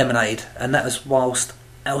Bloodlight Lemonade, and that was whilst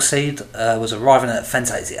Alcide was arriving at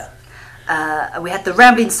Fantasia. We had the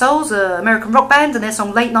Rambling Souls, an American rock band, and their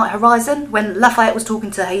song Late Night Horizon, when Lafayette was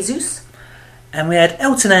talking to Jesus. And we had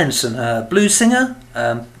Elton Anderson, a blues singer,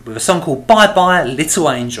 with a song called Bye Bye Little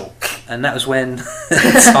Angel. And that was when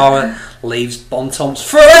Tara leaves Bon Tom's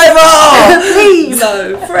forever! Please!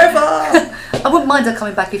 No, forever! I wouldn't mind her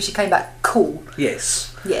coming back if she came back cool.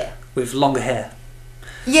 Yes. Yeah. With longer hair.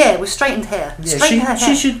 Yeah, with straightened hair. Yeah,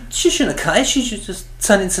 she shouldn't have cut it. She should just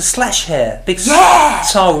turn into slash hair. Big Yeah!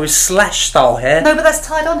 Tara with slash style hair. No, but that's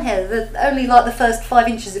tied on hair. Only like the first 5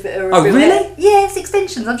 inches of it are Oh, real really? hair. Yeah, it's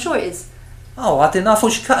extensions. I'm sure it is. Oh, I didn't know. I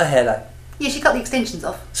thought she cut her hair though. Yeah, she cut the extensions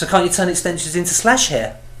off. So can't you turn extensions into slash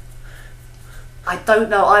hair? I don't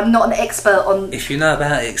know. I'm not an expert on If you know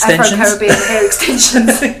about extensions. Afro-Caribbean hair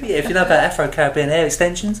extensions. Yeah, if you know about Afro-Caribbean hair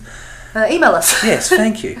extensions. Email us. Yes,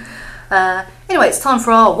 thank you. Anyway, it's time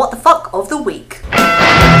for our What the Fuck of the Week.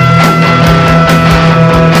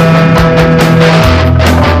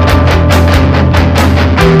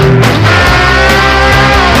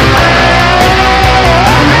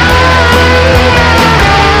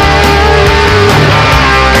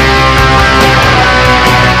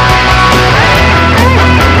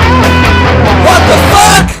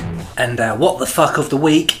 And What the Fuck of the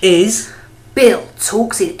Week is... Bill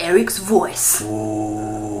talks in Eric's voice.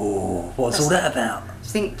 Ooh, what's all that about?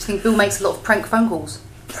 Do you think Bill makes a lot of prank phone calls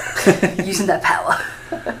using that power?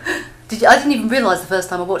 I didn't even realise the first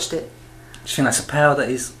time I watched it. Do you think that's a power that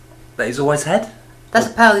he's always had? That's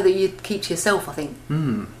a power that you keep to yourself, I think.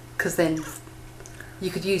 Hmm. Because then you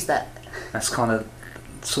could use that. That's kind of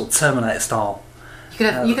sort of Terminator style. You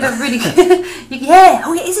could have really... yeah,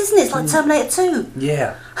 oh it is, isn't it? It's like Terminator 2.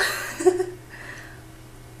 Yeah.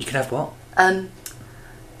 You could have what?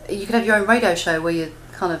 You could have your own radio show where you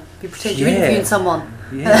kind of pretend you're Yeah. interviewing someone.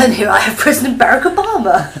 Yeah. And here I have President Barack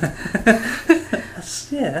Obama.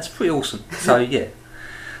 That's pretty awesome. So yeah,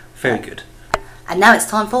 very good. And now it's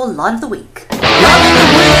time for Line of the Week.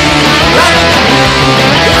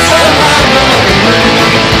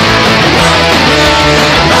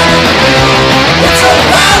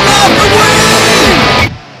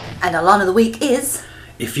 And our line of the week is...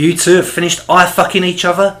 If you two have finished eye-fucking each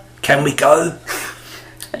other, can we go?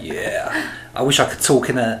 Yeah. I wish I could talk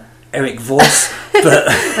in a Eric voice, but...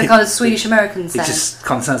 the kind of Swedish-American It sound. just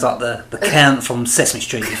kind of sounds like the Count from Sesame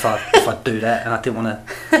Street if I do that, and I didn't want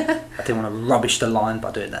to rubbish the line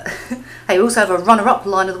by doing that. Hey, we also have a runner-up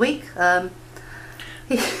line of the week.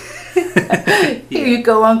 Here you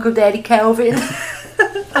go, Uncle Daddy Calvin.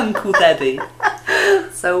 Uncle Daddy.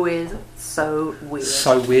 So weird. So weird.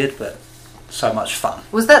 So weird, but so much fun.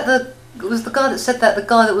 Was the guy that said that the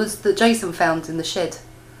guy that Jason found in the shed?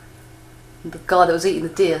 The guy that was eating the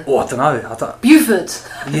deer? Oh, I don't know. Buford.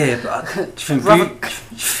 Yeah, but do you think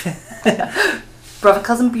Brother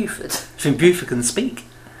cousin Buford. Do you think Buford can speak?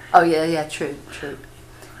 Oh yeah, true.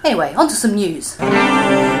 Anyway, on to some news.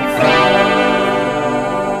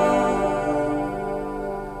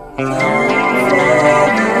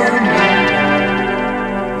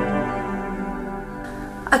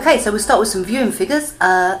 Okay, so we'll start with some viewing figures.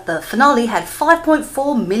 The finale had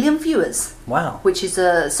 5.4 million viewers. Wow. Which is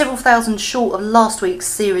several thousand short of last week's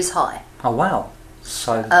series high. Oh, wow.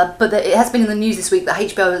 So... but it has been in the news this week that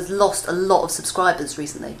HBO has lost a lot of subscribers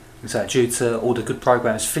recently. Is that due to all the good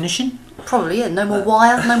programmes finishing? Probably, yeah. No more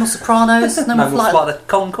Wire, no more Sopranos, no more Flight of the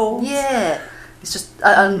Conchords? Yeah. It's just...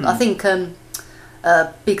 I think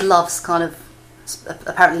Big Love's kind of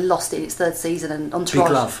apparently lost it in its third season, and Entourage.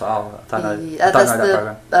 Big Love. Oh, I don't know. I don't that's know that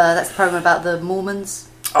program. That's the program about the Mormons.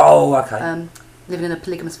 Oh, okay. Living in a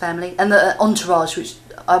polygamous family, and the Entourage, which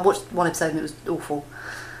I watched one episode and it was awful.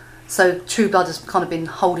 So True Blood has kind of been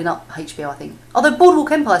holding up HBO, I think. Although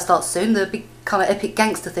Boardwalk Empire starts soon, the big kind of epic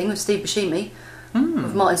gangster thing with Steve Buscemi,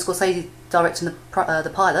 with Martin Scorsese directing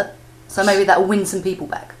the pilot. So maybe that will win some people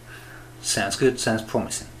back. Sounds good. Sounds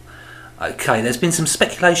promising. Okay, there's been some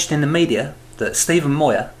speculation in the media that Stephen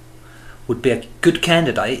Moyer would be a good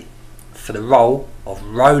candidate for the role of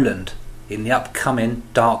Roland in the upcoming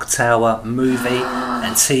Dark Tower movie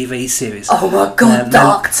and TV series. Oh my God,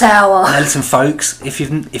 Dark Tower! Now listen, folks, if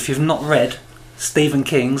you've not read Stephen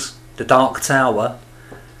King's The Dark Tower,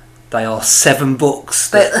 they are 7 books.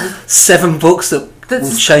 7 books that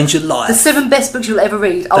will change your life. The 7 best books you'll ever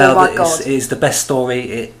read. Oh my God! It is the best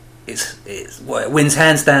story. It wins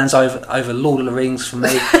hands down over Lord of the Rings for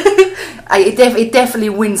me. It definitely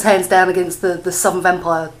wins hands down against the Southern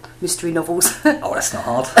Vampire mystery novels. Oh, that's not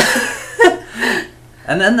hard.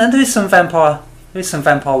 and there is some vampire. There is some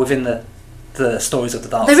vampire within the stories of the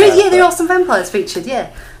Dark Tower. There are some vampires featured.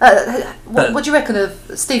 Yeah. What do you reckon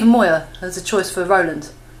of Stephen Moyer as a choice for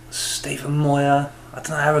Roland? Stephen Moyer. I don't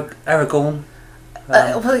know, Aragorn.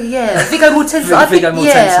 Viggo Mortensen. Viggo Mortensen.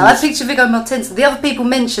 Yeah, I picture Viggo Mortensen. The other people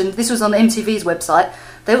mentioned, this was on MTV's website,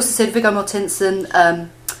 they also said Viggo Mortensen,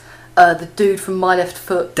 the dude from My Left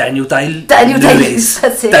Foot. Daniel Day-Lewis.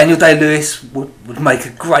 That's it. Daniel Day-Lewis would make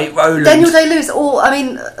a great Roland. Daniel Day-Lewis, or, I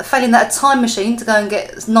mean, failing that, a time machine to go and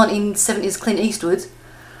get 1970s Clint Eastwood,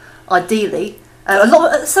 ideally.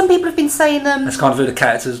 Some people have been saying... that's kind of who the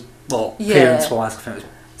characters, appearance-wise, I think it was.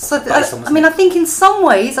 So I think in some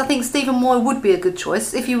ways, I think Stephen Moyer would be a good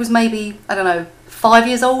choice if he was maybe, I don't know, 5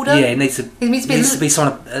 years older. Yeah, he needs to be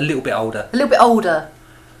someone a little bit older. A little bit older.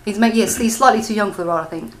 He's slightly too young for the role, I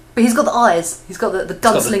think. But he's got the eyes. He's got the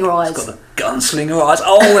gunslinger eyes. He's got the gunslinger eyes.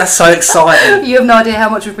 Oh, that's so exciting. You have no idea how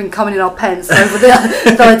much we've been coming in our pants over the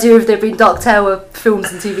idea of there being Dark Tower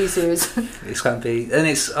films and TV series. It's going to be... And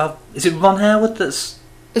it's... is it Ron Howard that's...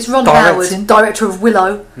 It's Ron Howard, director of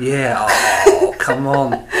Willow. Yeah, oh, come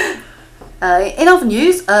on. In other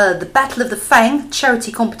news, the Battle of the Fang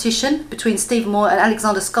charity competition between Stephen Moyer and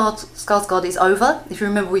Alexander Skarsgård is over. If you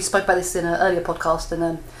remember, we spoke about this in an earlier podcast,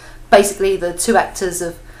 and basically the 2 actors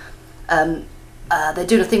they're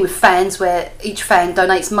doing a thing with fans where each fan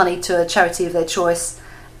donates money to a charity of their choice,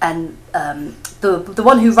 and the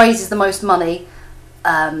one who raises the most money,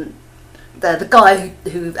 the guy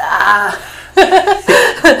who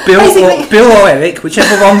Bill or Eric,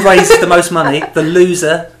 whichever one raises the most money, the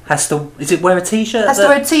loser has to wear a t-shirt? Has to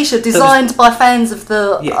wear a t-shirt designed by fans of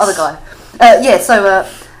the other guy. So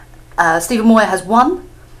Stephen Moyer has won.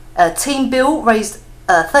 Team Bill raised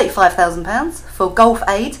 £35,000 for Golf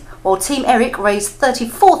Aid, while Team Eric raised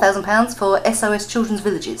 £34,000 for SOS Children's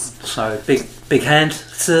Villages. So big hand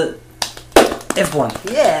to everyone.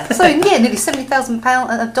 Yeah. So nearly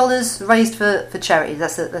 $70,000 raised for charities.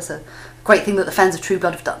 That's a great thing that the fans of True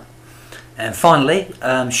Blood have done. And finally,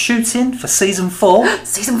 shooting for season 4.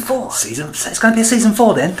 Season 4. It's going to be a season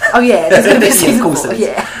 4 then. Oh yeah, there's going to be a season 4. Of course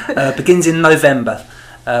Yeah. Begins in November,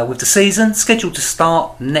 with the season scheduled to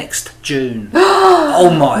start next June. Oh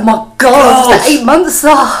my God! Is that 8 months?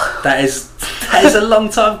 Oh. That is a long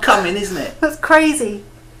time coming, isn't it? That's crazy.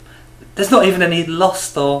 There's not even any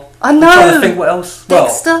Lost or... I know. I'm trying to think what else.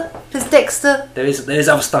 Dexter. There's Dexter. There is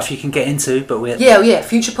other stuff you can get into, but we're... Yeah,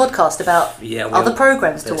 future podcast about other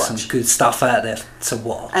programmes to watch. There's some good stuff out there to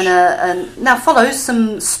watch. And now follows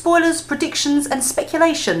some spoilers, predictions and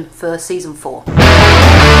speculation for Season 4.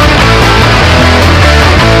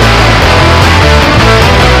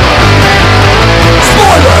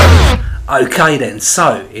 Spoilers! Okay then,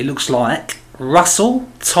 so it looks like Russell,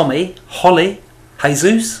 Tommy, Holly,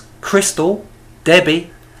 Jesus, Crystal,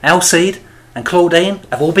 Debbie, Alcide and Claudine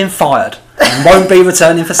have all been fired and won't be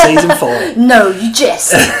returning for season 4. No, you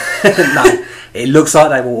jest. No, it looks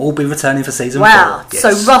like they will all be returning for season 4. Wow, yes.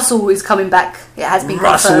 So Russell is coming back. It has been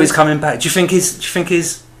Russell confirmed. is coming back. Do you think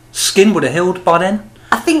his skin would have healed by then?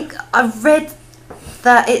 I think I've read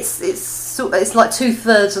that it's like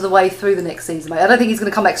 2/3 of the way through the next season, mate. I don't think he's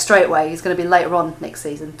going to come back straight away. He's going to be later on next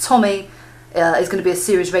season. Tommy is going to be a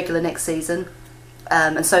series regular next season.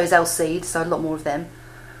 And so is Alcide, so a lot more of them.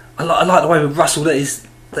 I like the way with Russell that is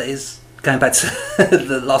going back to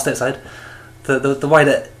the last episode. The way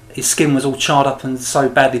that his skin was all charred up and so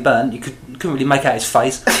badly burnt, you couldn't really make out his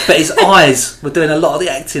face, but his eyes were doing a lot of the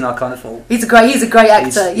acting. I kind of thought he's a great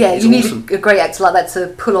actor. He's you awesome. need a great actor like that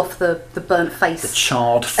to pull off the burnt face, the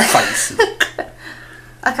charred face.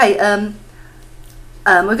 Okay,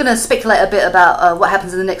 We're going to speculate a bit about what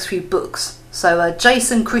happens in the next few books. So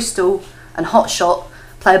Jason, Crystal and Hotshot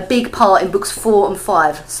play a big part in books 4 and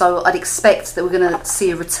 5. So I'd expect that we're going to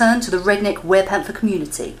see a return to the redneck werepanther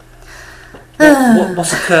community.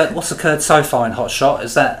 What's occurred so far in Hotshot?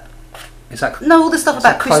 Is that no, all the stuff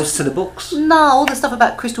about close to the books? No, all the stuff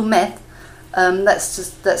about crystal meth.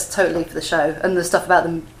 That's totally for the show, and the stuff about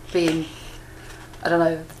them being, I don't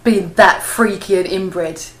know, being that freaky and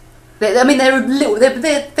inbred. They're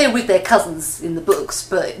with their cousins in the books,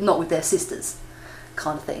 but not with their sisters,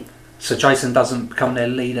 kind of thing. So Jason doesn't become their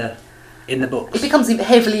leader in the books. He becomes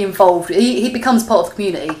heavily involved. He becomes part of the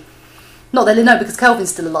community. Not that no, because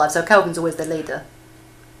Calvin's still alive, so Calvin's always their leader.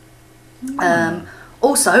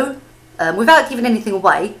 Also, without giving anything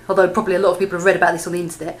away, although probably a lot of people have read about this on the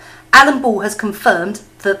internet, Alan Ball has confirmed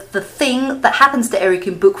that the thing that happens to Eric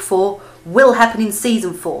in book 4 will happen in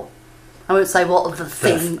season 4. I won't say what the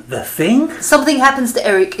thing. The thing? Something happens to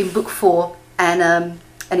Eric in book 4, and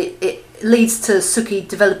it leads to Suki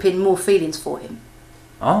developing more feelings for him.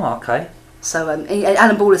 Oh, okay. So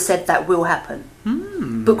Alan Ball has said that will happen.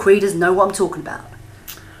 Book readers know what I'm talking about.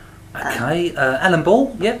 Okay, Alan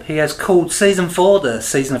Ball, yep, he has called season 4 the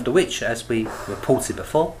season of the witch, as we reported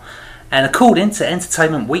before. And according to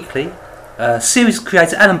Entertainment Weekly, series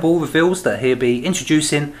creator Alan Ball reveals that he'll be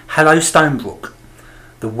introducing Hello Stonebrook,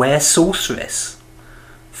 the Were Sorceress,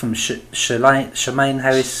 from Charmaine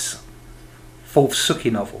Harris' 4th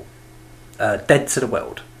Suki novel, Dead to the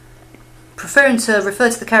World. Preferring to refer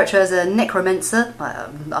to the character as a necromancer, I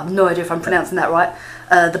have no idea if I'm pronouncing that right.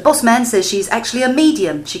 The boss man says she's actually a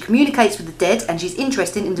medium. She communicates with the dead, and she's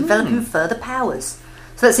interested in developing further powers.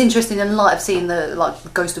 So that's interesting in light of seeing the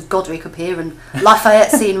ghost of Godric appear and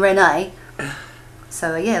Lafayette seeing Renee.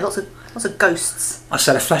 So lots of ghosts. I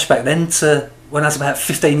had a flashback then to when I was about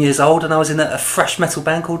 15 years old, and I was in a thrash metal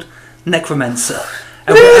band called Necromancer.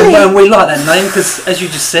 And Really? we like that name because, as you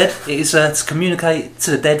just said, it is to communicate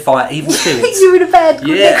to the dead via evil spirits. You were in a band called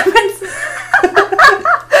Yeah. Necromancer.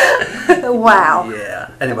 Wow. Yeah.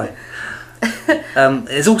 Anyway,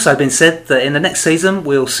 it's also been said that in the next season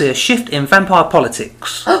we'll see a shift in vampire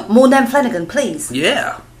politics. More Nan Flanagan, please.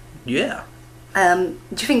 Yeah. Do you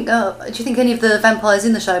think any of the vampires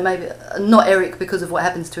in the show, maybe not Eric because of what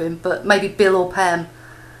happens to him, but maybe Bill or Pam,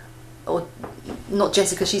 or not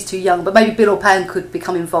Jessica, she's too young, but maybe Bill or Pam could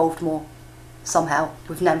become involved more somehow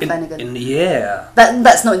with Nan Flanagan.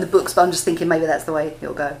 That's not in the books, but I'm just thinking maybe that's the way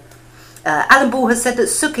it'll go. Alan Ball has said that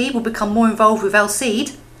Suki will become more involved with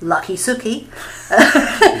Alcide. Lucky Suki.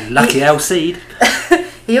 Lucky Alcide.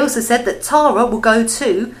 He also said that Tara will go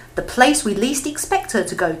to the place we least expect her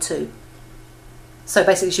to go to. So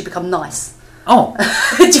basically she'll become nice. Oh,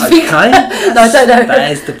 Do you think? okay. No, I don't know.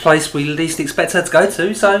 That is the place we least expect her to go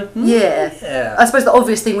to, so... Yeah. I suppose the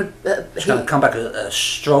obvious thing would... She's going to come back a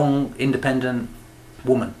strong, independent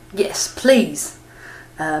woman. Yes, please.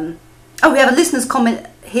 We have a listener's comment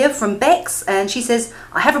here from Bex, and she says,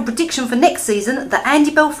 I have a prediction for next season that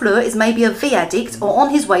Andy Belfleur is maybe a V addict or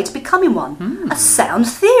on his way to becoming one. A sound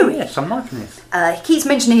theory. Yes, I'm liking this. He keeps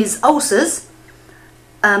mentioning his ulcers,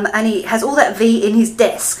 and he has all that V in his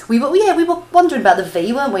desk. We were wondering about the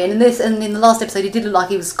V, weren't we? And in the last episode, he did look like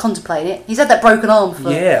he was contemplating it. He's had that broken arm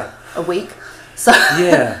for a week, so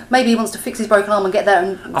maybe he wants to fix his broken arm and get that.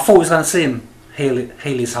 And I thought we was going to see him heal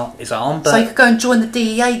his arm, but so he could go and join the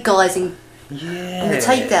DEA guys in the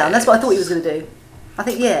takedown. That's what I thought he was going to do. I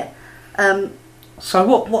think so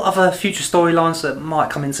what other future storylines that might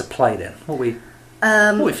come into play then? What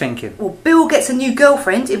are we thinking? Well, Bill gets a new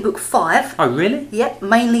girlfriend in book 5. Oh, really? Yep,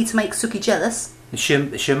 mainly to make Suki jealous. Is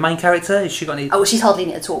she a main character? Has she got any... Oh, well, she's hardly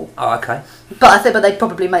in it at all. Oh, okay. But they'd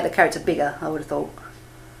probably make the character bigger, I would have thought.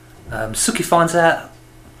 Suki finds out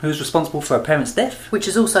who's responsible for her parents' death. Which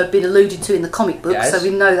has also been alluded to in the comic book, so we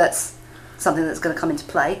know that's something that's going to come into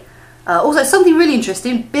play. Also, something really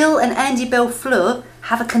interesting, Bill and Andy Belfleur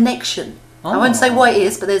have a connection. I won't say what it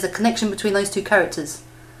is, but there's a connection between those two characters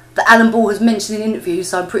that Alan Ball has mentioned in interviews,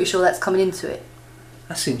 so I'm pretty sure that's coming into it.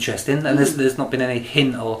 That's interesting, and there's not been any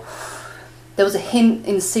hint or... There was a hint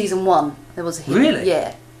in season 1. There was a hint. Really?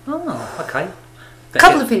 Yeah. Oh, okay.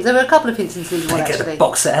 There were a couple of hints in season 1, actually. Get the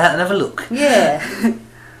box set out and have a look. Yeah.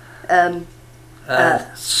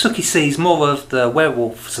 Suki sees more of the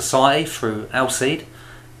werewolf society through Alcide,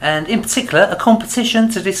 and in particular a competition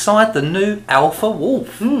to decide the new alpha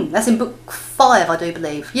wolf. That's in book 5, I do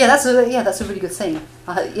believe. Yeah, that's a really good scene.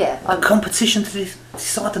 A competition to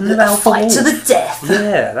decide the new alpha wolf. Fight to the death.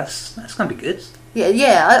 Yeah, that's going to be good.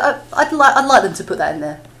 Yeah. I'd like them to put that in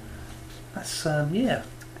there. That's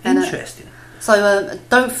interesting. So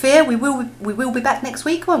don't fear, we will be back next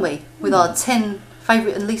week, won't we? With our 10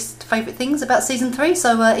 favourite and least favourite things about season 3. So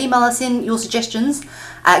email us in your suggestions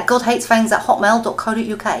at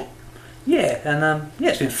godhatesfangs@hotmail.co.uk. Yeah, and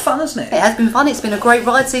it's been fun, hasn't it? It has been fun. It's been a great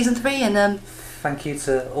ride, season 3, and thank you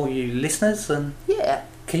to all you listeners, and yeah,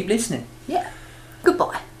 keep listening. yeah.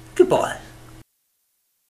 Goodbye. Goodbye.